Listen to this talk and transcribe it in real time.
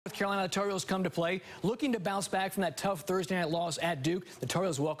Carolina, the Tar Heels come to play. Looking to bounce back from that tough Thursday night loss at Duke, the Tar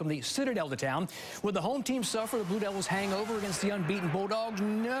Heels welcome the Citadel to town. Would the home team suffer the Blue Devils' hangover against the unbeaten Bulldogs?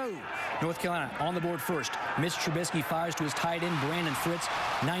 No. North Carolina on the board first. Mitch Trubisky fires to his tight end, Brandon Fritz.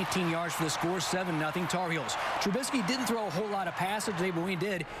 19 yards for the score, 7-0 Tar Heels. Trubisky didn't throw a whole lot of passes today, but when he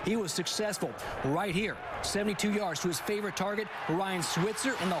did, he was successful. Right here, 72 yards to his favorite target, Ryan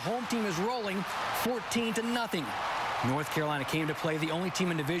Switzer, and the home team is rolling 14-0. North Carolina came to play, the only team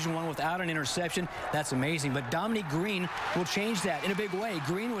in Division I without an interception. That's amazing, but Dominique Green will change that in a big way.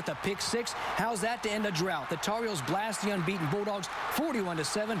 Green with a pick six. How's that to end a drought? The Tar Heels blast the unbeaten Bulldogs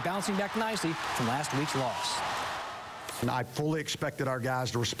 41-7, bouncing back nicely from last week's loss. And I fully expected our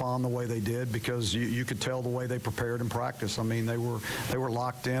guys to respond the way they did because you could tell the way they prepared in practice. I mean, they were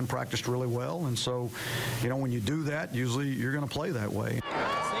locked in, practiced really well, and so, you know, when you do that, usually you're going to play that way.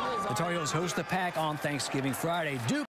 The Tar Heels host the Pack on Thanksgiving Friday. Duke